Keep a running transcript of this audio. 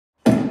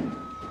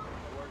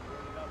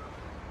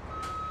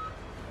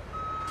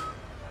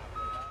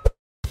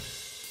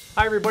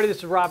Hi everybody, this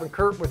is Rob and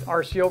Kurt with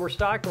RC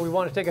Overstock, and we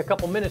want to take a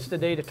couple minutes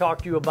today to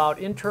talk to you about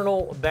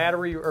internal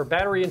battery or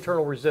battery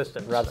internal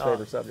resistance. Rob's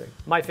favorite subject.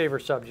 My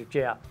favorite subject,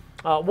 yeah.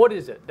 What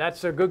is it?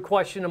 That's a good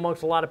question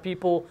amongst a lot of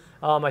people.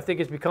 I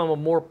think it's become a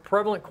more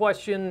prevalent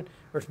question,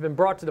 or it's been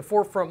brought to the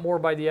forefront more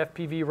by the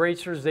FPV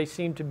racers. They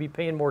seem to be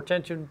paying more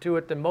attention to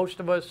it than most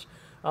of us.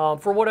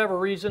 For whatever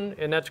reason,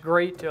 and that's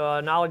great.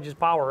 Knowledge is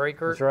power, right,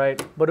 Kurt? That's right.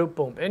 But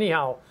boom.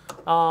 Anyhow,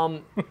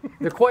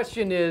 the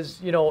question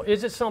is,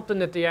 is it something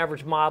that the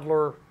average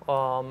modeler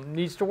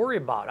needs to worry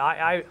about?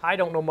 I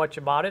don't know much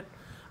about it.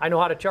 I know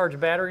how to charge a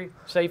battery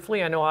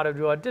safely. I know how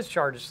to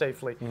discharge it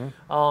safely.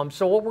 Mm-hmm.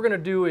 So what we're going to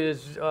do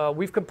is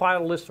we've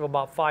compiled a list of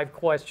about 5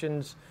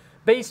 questions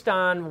based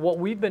on what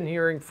we've been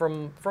hearing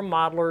from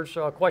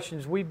modelers,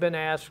 questions we've been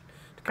asked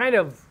to kind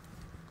of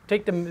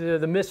take the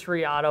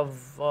mystery out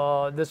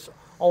of this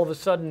all of a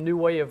sudden new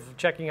way of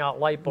checking out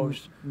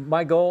LiPos.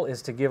 My goal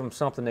is to give them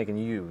something they can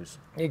use.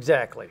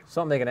 Exactly.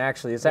 Something they can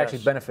actually, actually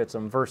benefits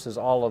them versus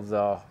all of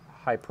the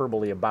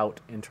hyperbole about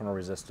internal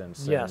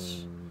resistance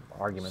and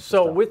arguments.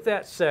 So with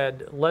that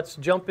said, let's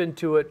jump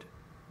into it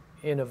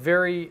in a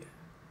very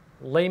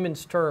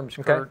layman's terms,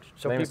 Kurt,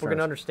 so people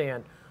can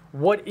understand.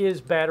 What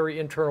is battery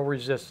internal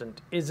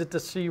resistant? Is it the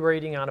C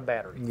rating on a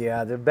battery?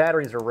 Yeah, the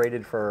batteries are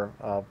rated for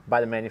by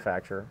the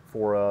manufacturer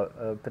for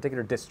a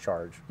particular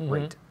discharge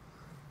rate.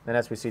 And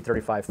as we see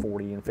 35,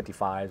 40, and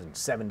 55s, and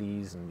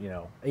 70s, and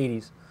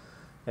 80s.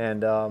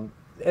 And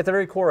at the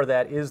very core of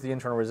that is the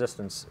internal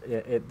resistance.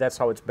 That's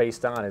how it's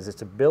based on, is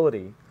its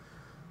ability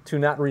to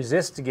not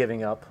resist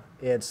giving up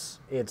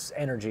its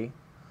energy,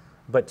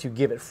 but to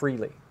give it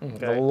freely. Okay.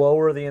 The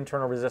lower the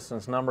internal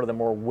resistance number, the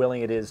more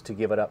willing it is to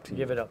give it up to you.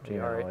 Give it up to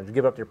you, all right. To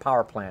give it up to your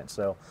power plant.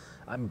 So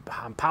I'm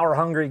power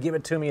hungry, give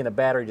it to me, and the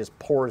battery just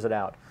pours it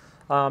out.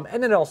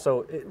 And then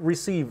also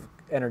receive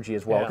energy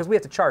as well, because we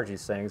have to charge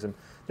these things. And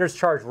there's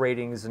charge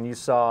ratings, and you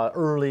saw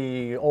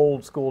early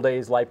old school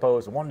days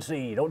LiPos,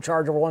 1C, don't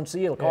charge over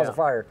 1C, it'll cause a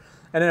fire.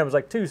 And then it was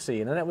like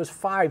 2C, and then it was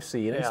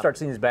 5C, and then you start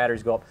seeing these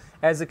batteries go up.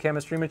 As the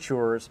chemistry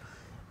matures,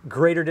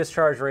 greater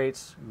discharge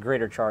rates,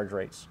 greater charge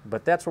rates.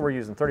 But that's what we're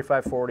using,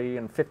 35, 40,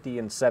 and 50,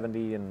 and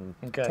 70, and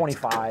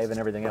 25, and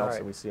everything else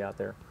that we see out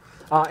there.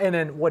 And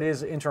then what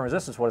is internal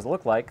resistance? What does it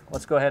look like?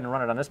 Let's go ahead and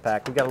run it on this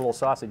pack. We've got a little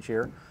sausage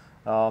here.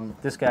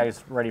 This guy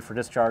is ready for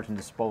discharge and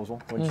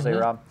disposal. Wouldn't you say,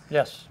 Rob?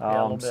 Yes. Yeah,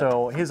 a little bit.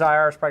 So his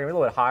IR is probably a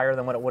little bit higher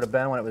than what it would have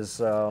been when it was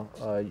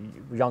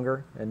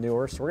younger and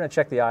newer. So we're going to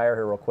check the IR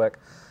here real quick.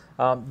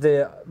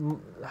 The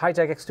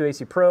Hi-Tech X2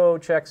 AC Pro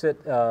checks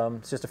it.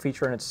 It's just a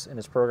feature in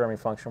its programming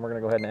function. We're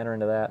going to go ahead and enter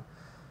into that,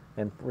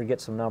 and we get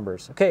some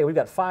numbers. Okay, we've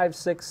got 5,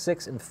 6,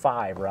 6, and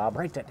 5. Rob,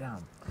 write that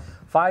down.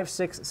 5,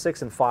 6,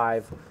 6, and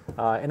 5,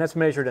 and that's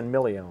measured in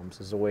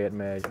milliohms is the way it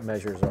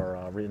measures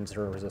our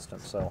internal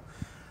resistance. So.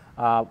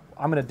 I'm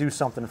going to do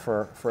something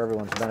for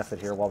everyone's benefit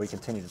here while we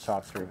continue to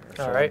talk through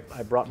here. All right.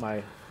 I brought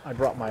my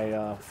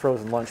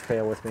frozen lunch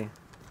pail with me.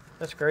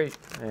 That's great.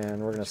 And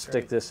we're going to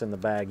stick this in the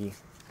baggie.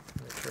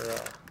 Make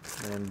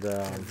sure, and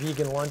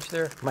vegan lunch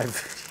there.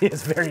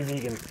 It's very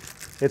vegan.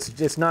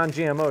 It's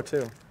non-GMO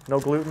too.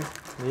 No gluten.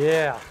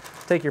 Yeah.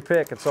 Take your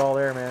pick. It's all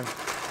there, man.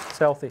 It's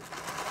healthy.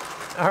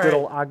 All right. Good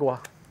old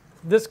agua.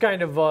 This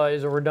kind of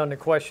is a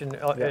redundant question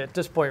at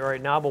this point right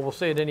now, but we'll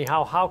say it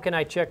anyhow. How can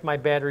I check my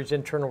battery's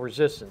internal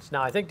resistance?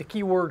 Now, I think the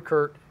key word,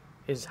 Kurt,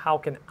 is how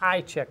can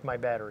I check my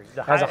battery?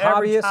 As a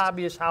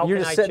hobbyist, how you're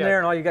can just I sitting check? there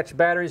and all you got your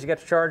batteries, you got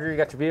your charger, you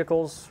got your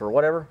vehicles or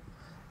whatever,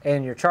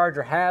 and your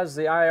charger has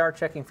the IR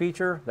checking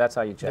feature. That's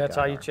how you check it. That's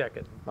how you check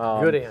it.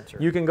 Good answer.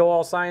 You can go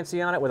all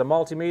sciencey on it with a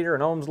multimeter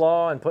and Ohm's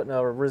law and putting a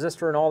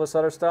resistor and all this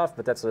other stuff,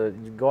 but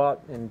you go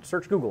out and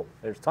search Google.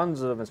 There's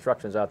tons of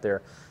instructions out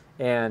there,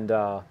 and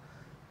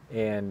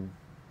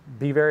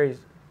be very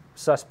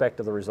suspect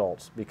of the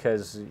results,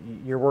 because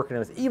you're working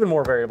with even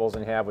more variables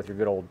than you have with your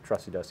good old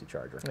trusty dusty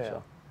charger. Yeah.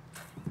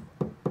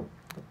 So.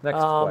 Next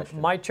question.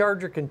 My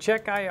charger can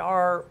check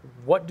IR.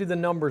 What do the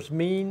numbers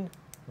mean?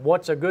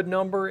 What's a good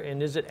number,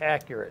 and is it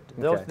accurate?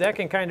 That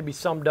can kind of be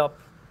summed up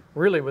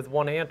really with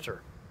one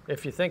answer,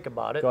 if you think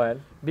about it. Go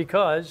ahead.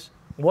 Because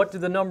what do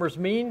the numbers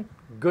mean?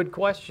 Good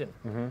question.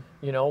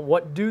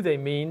 What do they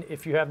mean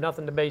if you have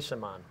nothing to base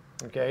them on?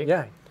 Okay.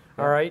 Yeah.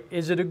 All right,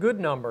 is it a good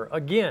number?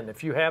 Again,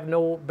 if you have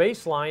no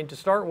baseline to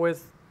start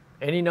with,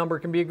 any number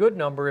can be a good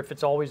number if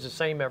it's always the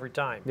same every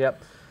time.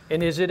 Yep.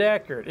 And is it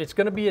accurate? It's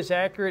going to be as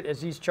accurate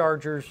as these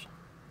chargers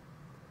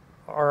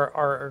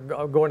are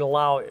going to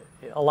allow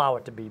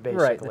it to be,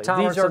 basically. Right, the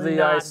tolerance of the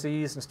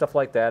ICs and stuff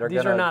like that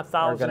are not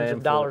thousands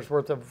of dollars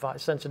worth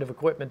of sensitive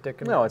equipment that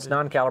can... No, it's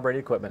non-calibrated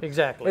equipment.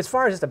 Exactly. As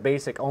far as just a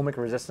basic ohmic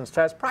resistance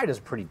test, probably does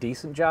a pretty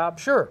decent job.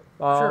 Sure,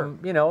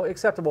 sure.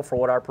 Acceptable for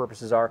what our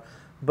purposes are.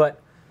 But,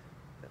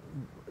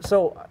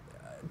 so,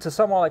 to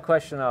sum all that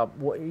question up,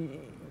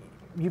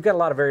 you've got a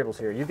lot of variables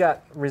here. You've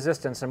got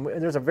resistance, and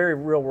there's a very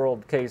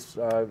real-world case,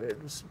 a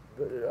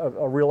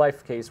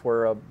real-life case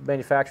where a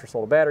manufacturer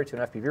sold a battery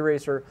to an FPV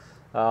racer.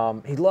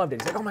 He loved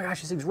it. He's like, oh my gosh,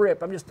 this thing's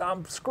ripped.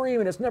 I'm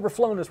screaming. It's never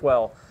flown this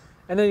well.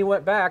 And then he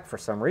went back, for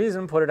some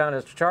reason, put it on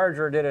his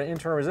charger, did an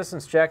internal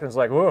resistance check, and was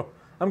like, whoa,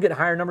 I'm getting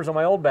higher numbers on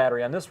my old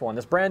battery on this one.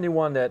 This brand new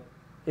one that,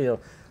 you know,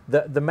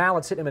 the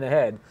mallet's hitting him in the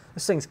head.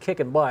 This thing's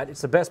kicking butt.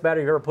 It's the best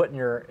battery you've ever put in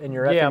your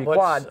FUV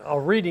quad. A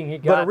reading he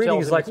got. But a reading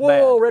is like,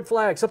 whoa, red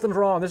flag, something's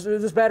wrong.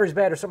 This battery's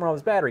bad. There's something wrong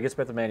with this battery. He gets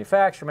back to the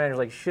manufacturer. Manager's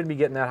like, you shouldn't be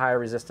getting that high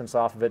resistance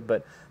off of it.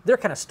 But they're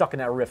kind of stuck in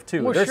that riff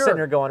too. Well, they're sitting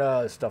there going,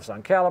 oh, this stuff's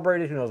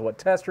uncalibrated. Who knows what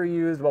tester he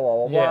used? Blah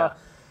blah blah blah.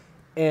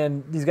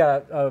 And he's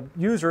got a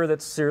user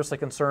that's seriously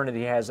concerned that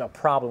he has a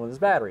problem with his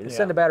battery. They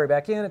send the battery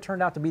back in. It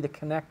turned out to be the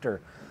connector.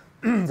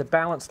 The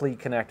balance lead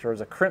connector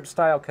is a crimp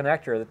style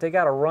connector that they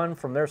got to run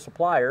from their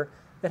supplier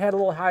that had a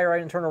little higher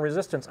internal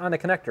resistance on the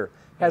connector.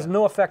 Has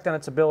no effect on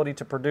its ability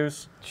to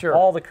produce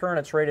all the current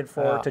it's rated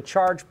for, to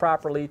charge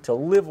properly, to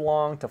live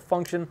long, to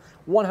function.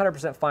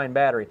 100% fine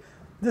battery.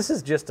 This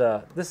is just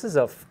this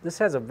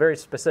has a very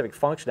specific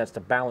function. That's to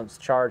balance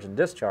charge and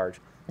discharge.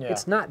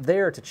 It's not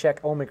there to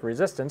check ohmic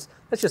resistance.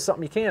 That's just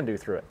something you can do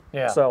through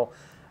it. So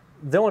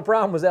the only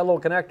problem was that little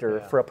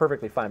connector for a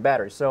perfectly fine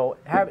battery. So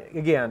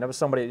again, that was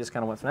somebody that just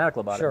kind of went fanatical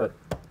about it.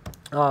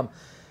 But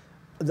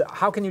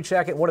how can you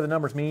check it? What do the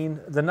numbers mean?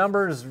 The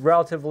numbers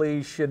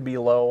relatively should be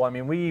low. I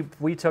mean,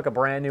 we took a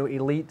brand new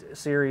Elite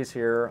series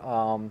here,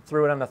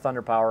 threw it on the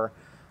Thunder Power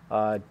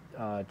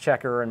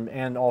checker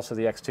and also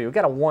the X2. We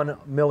got a 1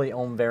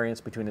 milliohm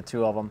variance between the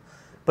two of them,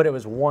 but it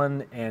was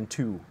 1 and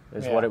 2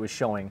 is what it was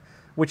showing,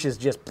 which is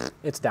just,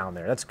 it's down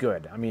there. That's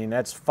good. I mean,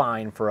 that's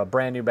fine for a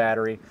brand new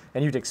battery,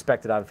 and you'd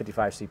expect it out of a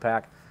 55C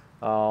pack.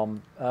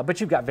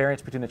 But you've got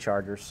variance between the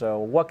chargers. So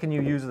what can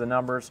you use with the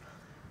numbers?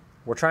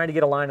 We're trying to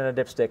get a line on a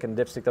dipstick, and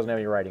the dipstick doesn't have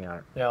any writing on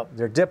it.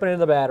 They're dipping into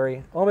the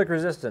battery. Ohmic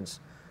resistance.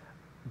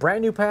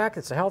 Brand new pack.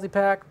 It's a healthy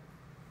pack.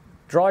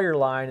 Draw your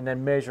line and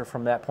then measure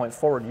from that point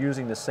forward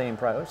using the same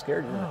I'm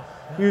scared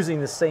you. Using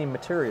the same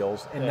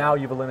materials, and now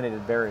you've eliminated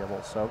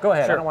variables. So go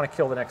ahead. I don't want to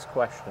kill the next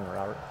question,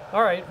 Robert.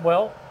 All right.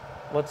 Well,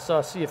 let's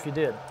see if you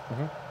did.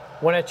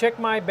 When I check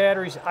my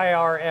battery's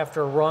IR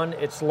after a run,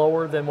 it's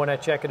lower than when I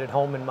check it at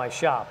home in my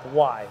shop.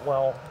 Why?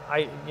 Well,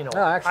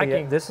 No,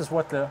 actually, this is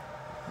what the...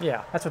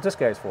 that's what this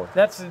guy's for.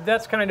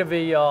 That's kind of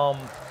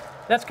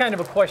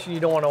a question you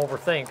don't want to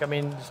overthink. I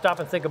mean, stop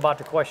and think about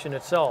the question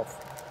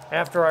itself.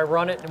 After I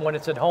run it and when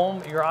it's at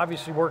home, you're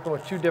obviously working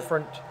with two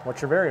different...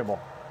 What's your variable?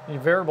 Your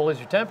variable is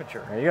your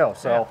temperature. There you go.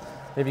 So,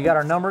 have you got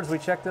our numbers we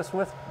checked this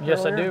with?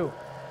 Yes, I do.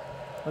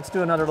 Let's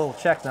do another little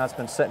check now. It's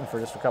been sitting for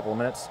just a couple of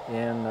minutes.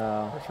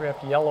 First we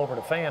have to yell over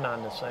the fan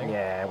on this thing.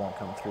 Yeah, it won't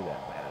come through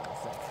that bad, I don't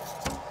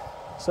think.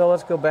 So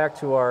let's go back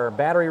to our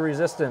battery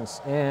resistance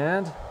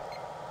and...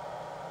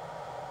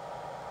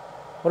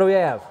 What do we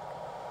have?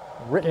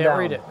 Written down.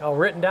 Read it. Oh,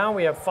 written down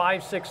we have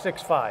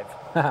 5665.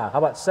 How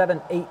about 7,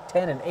 8,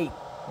 10, and 8?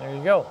 There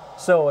you go.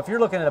 So if you're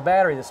looking at a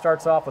battery that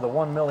starts off with a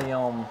 1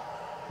 milliohm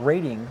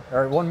rating,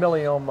 or 1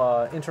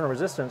 milliohm internal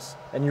resistance,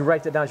 and you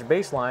write that down as your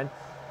baseline,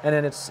 and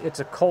then it's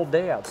a cold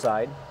day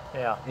outside,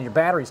 and your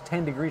battery's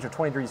 10 degrees or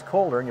 20 degrees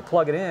colder, and you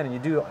plug it in, and you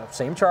do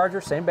same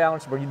charger, same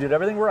balance, but you did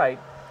everything right,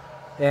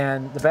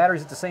 and the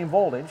battery's at the same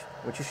voltage,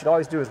 which you should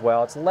always do as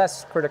well. It's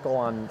less critical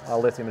on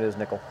lithium than it is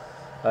nickel.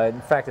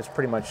 In fact, it's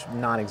pretty much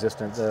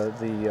non-existent,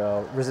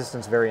 the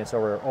resistance variance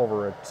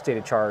over a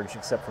stated charge,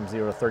 except from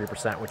 0 to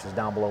 30%, which is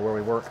down below where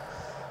we work.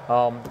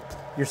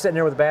 You're sitting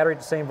there with the battery at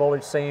the same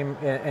voltage,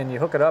 and you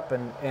hook it up,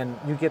 and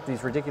you get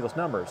these ridiculous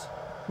numbers.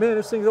 Man,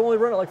 this thing's only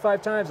run it like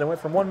 5 times. I went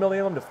from 1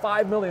 milliohm to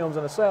 5 milliohms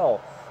in a cell.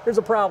 There's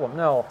a problem.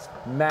 No,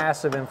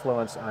 massive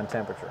influence on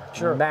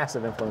temperature.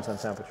 Massive influence on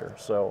temperature.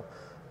 So,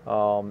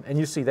 and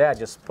you see that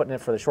just putting it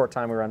for the short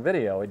time we were on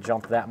video. It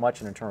jumped that much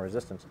in internal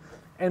resistance.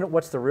 And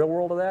what's the real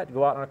world of that? You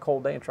go out on a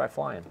cold day and try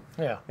flying.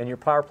 And your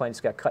power plant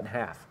just got cut in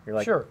half. You're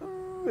like,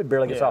 it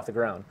barely gets off the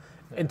ground.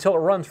 Until it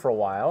runs for a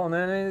while, and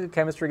then the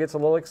chemistry gets a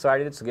little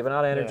excited. It's giving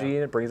out energy,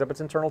 and it brings up its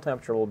internal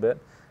temperature a little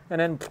bit. And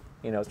then,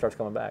 it starts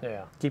coming back.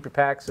 Keep your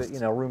packs at,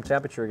 room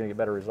temperature, you're going to get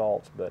better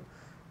results. But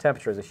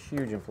temperature has a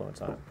huge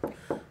influence on it.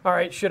 All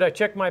right, should I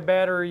check my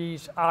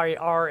battery's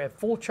IR at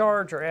full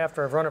charge or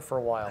after I've run it for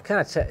a while?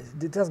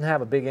 It doesn't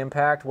have a big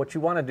impact. What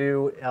you want to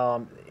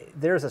do,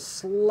 there's a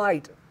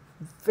slight,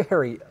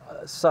 very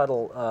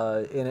subtle,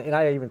 and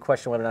I even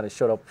question whether or not it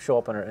show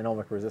up in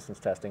ohmic resistance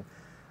testing,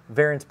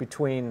 variance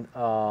between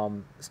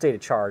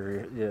stated charge,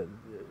 or,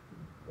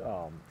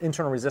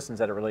 internal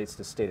resistance as it relates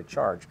to stated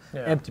charge,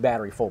 empty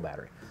battery, full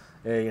battery.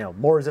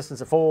 More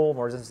resistance at full,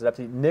 more resistance at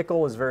empty.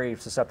 Nickel is very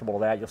susceptible to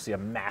that. You'll see a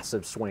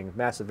massive swing,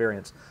 massive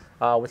variance.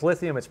 With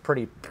lithium, it's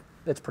pretty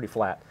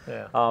flat.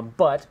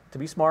 But to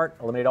be smart,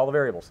 eliminate all the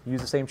variables.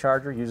 Use the same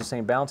charger, use the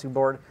same balancing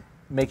board.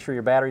 Make sure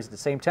your battery's at the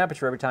same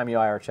temperature every time you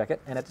IR check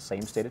it, and at the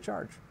same state of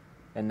charge.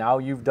 And now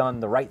you've done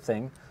the right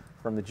thing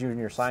from the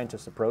junior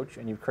scientist approach,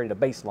 and you've created a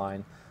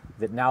baseline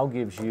that now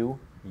gives you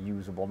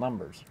usable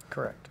numbers.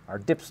 Correct. Our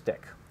dipstick.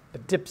 A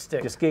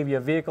dipstick. Just gave you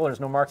a vehicle, there's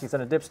no markings on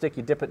a dipstick,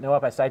 you dip it, no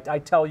up. I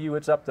tell you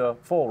it's up to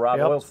full, Rob,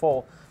 the oil's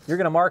full. You're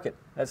going to mark it.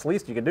 That's the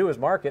least you can do is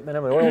mark it, and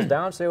then when the oil's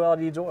down, say, well,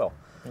 it needs oil.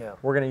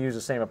 We're going to use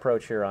the same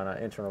approach here on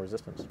internal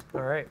resistance.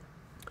 All right.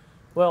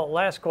 Well,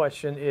 last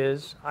question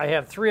is, I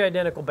have 3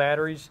 identical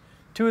batteries.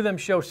 2 of them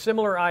show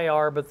similar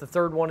IR, but the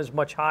third one is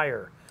much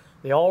higher.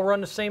 They all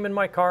run the same in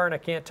my car, and I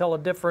can't tell a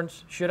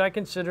difference. Should I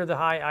consider the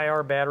high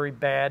IR battery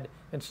bad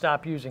and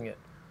stop using it?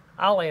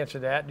 I'll answer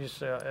that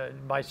just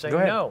by saying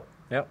no.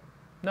 Yep.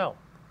 No.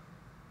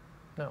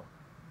 No.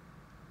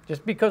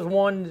 Just because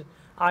one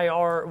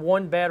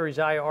battery's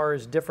IR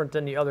is different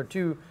than the other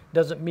two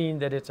doesn't mean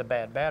that it's a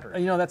bad battery.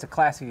 You know, that's a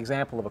classic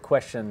example of a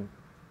question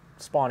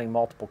spawning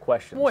multiple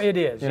questions. Well, it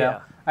is, you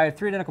know? I have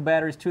 3 identical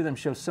batteries, 2 of them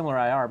show similar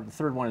IR, but the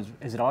third one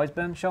is it always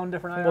been shown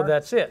different IR? Well,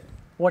 that's it.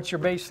 What's your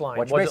baseline?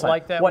 What's your Was baseline? it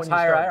like that What's when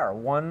you higher started? IR?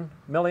 1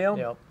 milliohm?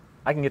 Yep.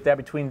 I can get that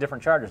between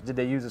different chargers. Did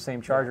they use the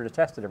same charger to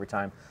test it every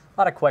time? A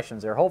lot of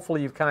questions there.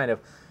 Hopefully you've got to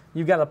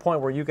the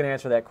point where you can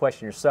answer that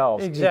question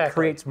yourselves. Exactly. It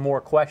creates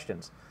more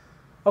questions.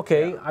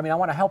 Okay, I mean, I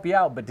want to help you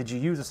out, but did you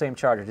use the same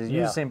charger? Did you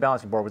use the same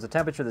balancing board? Was the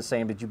temperature the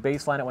same? Did you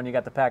baseline it when you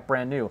got the pack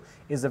brand new?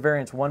 Is the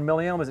variance 1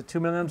 milliohm? Is it 2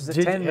 milliohms? Is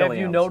it 10 milliohms? Have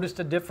you noticed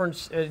a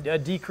difference, a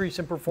decrease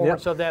in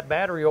performance of that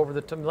battery over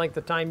the length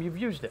of time you've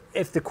used it?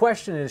 If the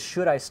question is,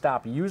 should I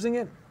stop using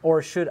it,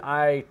 or should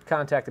I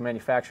contact the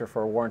manufacturer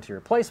for a warranty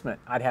replacement,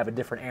 I'd have a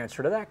different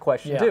answer to that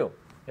question too.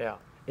 Yeah.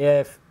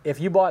 If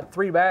you bought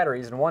 3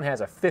 batteries and one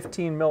has a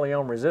 15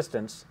 milliohm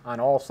resistance on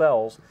all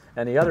cells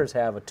and the others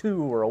have a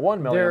 2 or a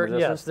 1 milliohm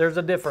resistance, yes, there's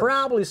a difference.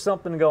 Probably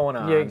something going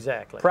on. Yeah,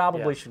 exactly.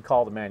 Probably should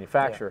call the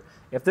manufacturer.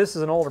 If this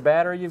is an older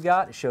battery you've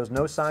got, it shows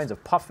no signs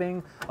of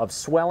puffing, of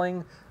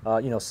swelling,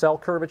 cell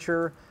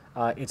curvature.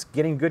 It's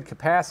getting good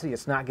capacity.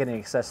 It's not getting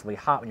excessively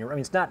hot when you're. I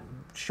mean, it's not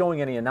showing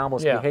any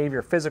anomalous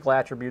behavior, physical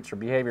attributes, or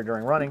behavior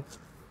during running.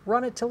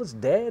 Run it till it's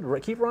dead.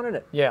 Keep running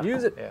it. Yeah.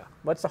 Use it. Yeah.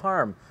 What's the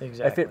harm?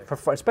 Exactly. If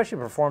it especially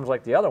performs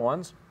like the other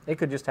ones, it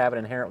could just have an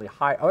inherently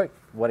high. Oh,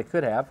 what it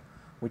could have.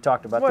 We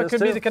talked about Well, this it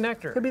could too. be the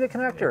connector. It could be the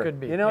connector. It could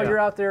be. You know, you're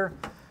out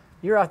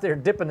there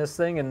dipping this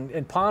thing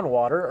in pond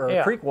water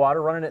or creek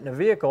water, running it in a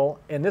vehicle,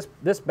 and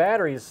this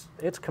battery's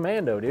it's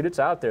commando, dude. It's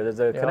out there.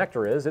 The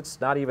connector is.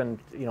 It's not even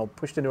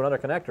pushed into another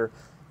connector.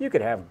 You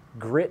could have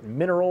grit and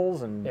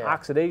minerals and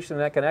oxidation in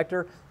that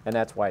connector, and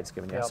that's why it's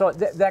giving you. So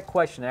that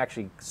question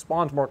actually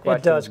spawns more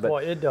questions.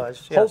 It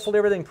does. Yes. Hopefully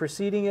everything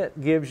preceding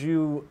it gives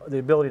you the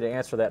ability to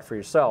answer that for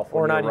yourself.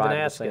 Or not even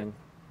ask it.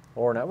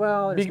 Or not.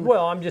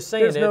 Well, I'm just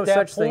saying there's no at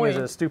that such point, thing as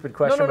a stupid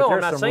question. No, but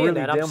I'm not saying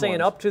really that. I'm saying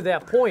ones. up to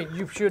that point,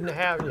 you shouldn't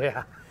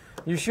have.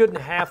 You shouldn't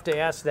have to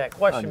ask that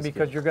question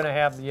because you're going to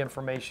have the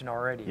information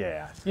already.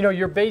 Yeah.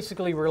 You're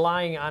basically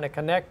relying on a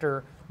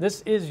connector.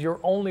 This is your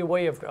only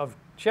way of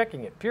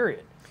checking it.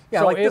 Period. Yeah,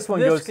 so like this one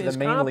goes to is the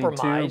main lead too,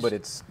 compromised, but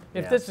it's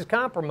if this is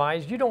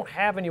compromised, you don't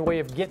have any way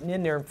of getting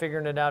in there and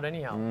figuring it out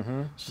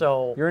anyhow.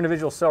 So your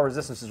individual cell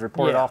resistance is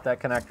reported off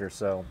that connector.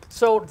 So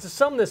to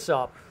sum this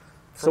up,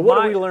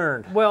 what have we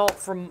learned? Well,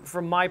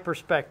 from my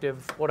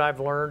perspective, what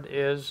I've learned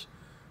is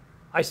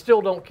I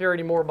still don't care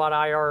anymore about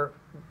IR,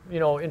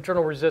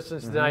 internal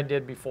resistance than I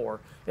did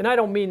before. And I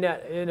don't mean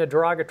that in a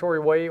derogatory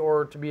way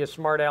or to be a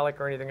smart aleck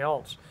or anything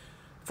else.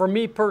 For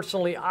me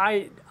personally,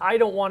 I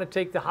don't want to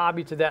take the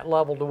hobby to that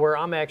level to where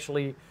I'm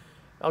actually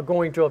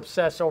going to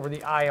obsess over the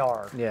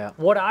IR. Yeah.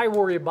 What I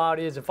worry about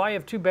is if I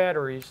have 2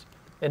 batteries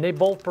and they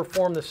both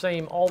perform the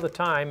same all the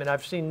time and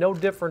I've seen no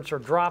difference or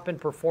drop in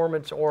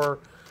performance or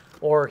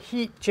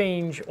heat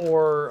change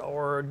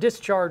or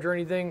discharge or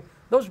anything,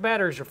 those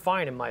batteries are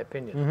fine in my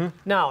opinion.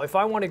 Now, if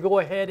I want to go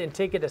ahead and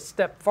take it a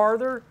step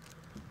farther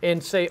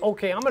and say,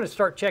 okay, I'm going to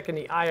start checking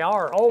the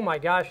IR. Oh my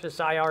gosh, this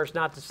IR is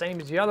not the same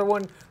as the other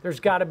one. There's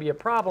got to be a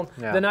problem.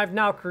 Then I've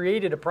now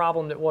created a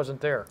problem that wasn't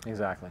there.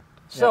 Exactly.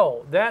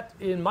 So that,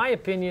 in my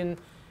opinion,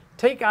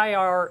 take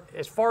IR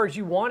as far as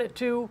you want it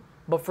to,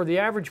 but for the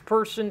average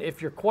person,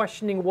 if you're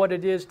questioning what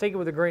it is, take it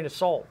with a grain of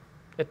salt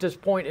at this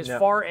point as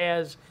far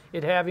as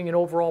it having an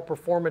overall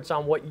performance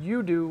on what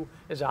you do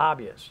as a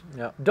hobbyist.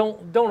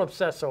 Don't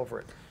obsess over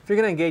it. If you're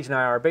going to engage in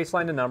IR,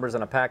 baseline the numbers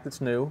on a pack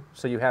that's new,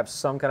 so you have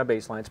some kind of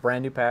baseline. It's a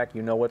brand new pack,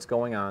 you know what's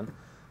going on,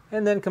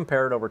 and then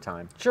compare it over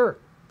time. Sure.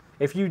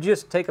 If you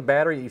just take a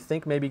battery that you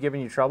think may be giving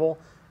you trouble,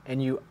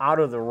 and you out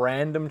of the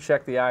random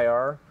check the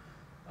IR,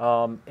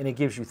 and it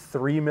gives you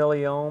 3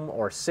 milliohm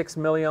or 6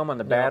 milliohm on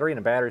the battery, and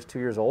the battery's 2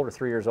 years old or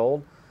 3 years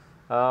old,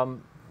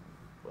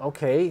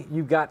 okay,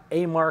 you've got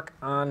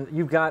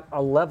you've got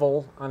a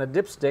level on a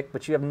dipstick,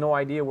 but you have no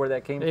idea where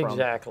that came from.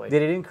 Exactly.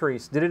 Did it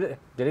increase?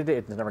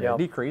 It's never going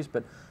to decrease,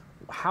 but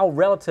how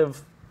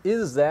relative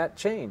is that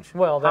change?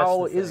 Well,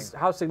 that's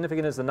how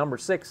significant is the number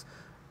 6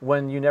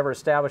 when you never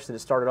established that it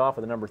started off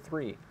with a number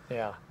 3?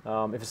 Yeah.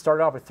 If it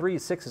started off with 3,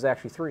 6 is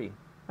actually 3.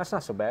 That's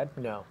not so bad.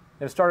 No.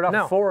 If it started off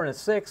with 4 and it's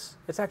 6,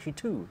 it's actually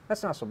 2.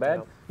 That's not so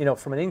bad.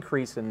 From an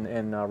increase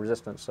in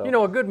resistance. So.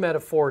 A good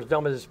metaphor, as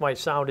dumb as this might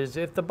sound, is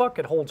if the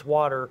bucket holds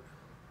water,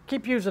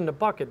 keep using the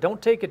bucket.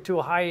 Don't take it to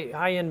a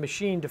high-end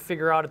machine to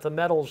figure out if the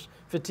metal's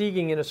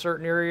fatiguing in a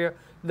certain area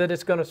that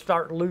it's going to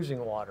start losing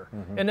water.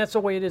 And that's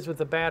the way it is with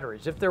the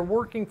batteries. If they're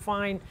working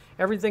fine,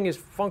 everything is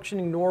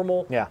functioning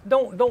normal,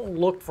 don't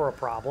look for a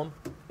problem.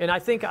 And I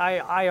think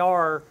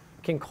IR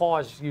can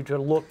cause you to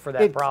look for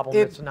that problem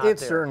that's not there. It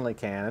certainly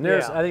can. And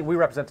I think we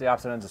represent the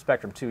opposite ends of the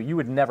spectrum too. You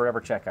would never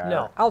ever check IR.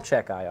 No. I'll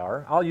check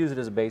IR. I'll use it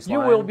as a baseline. You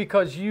will,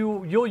 because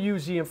you'll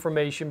use the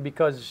information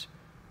because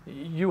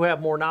you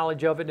have more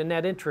knowledge of it and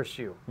that interests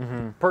you.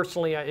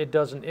 Personally, it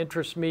doesn't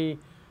interest me.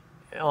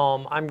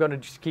 I'm going to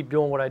just keep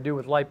doing what I do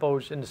with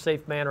LiPos in the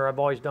safe manner I've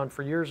always done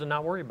for years and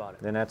not worry about it.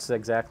 And that's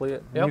exactly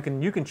it. Yep.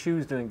 You can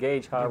choose to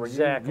engage however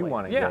you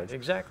want to engage. Yeah,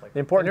 exactly. The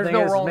important thing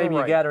is maybe you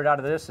right. gathered out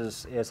of this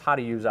is how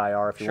to use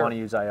IR if you want to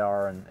use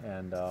IR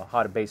and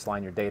how to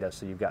baseline your data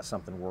so you've got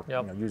something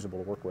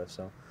usable to work with.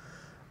 So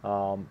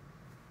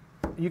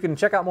you can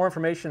check out more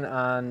information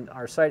on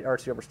our site,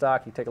 RC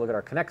Overstock. You take a look at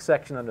our Connect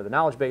section under the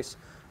knowledge base.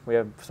 We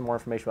have some more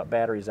information about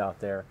batteries out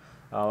there.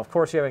 Of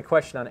course, if you have any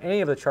question on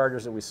any of the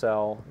chargers that we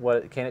sell,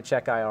 can it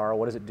check IR,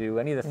 what does it do,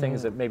 any of the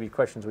things that maybe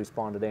questions we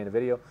spawned today in the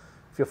video,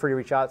 feel free to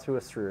reach out to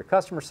us through your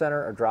customer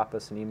center or drop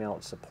us an email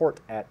at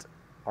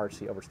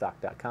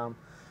support@rcoverstock.com.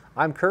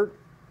 I'm Kurt.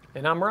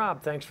 And I'm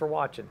Rob. Thanks for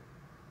watching.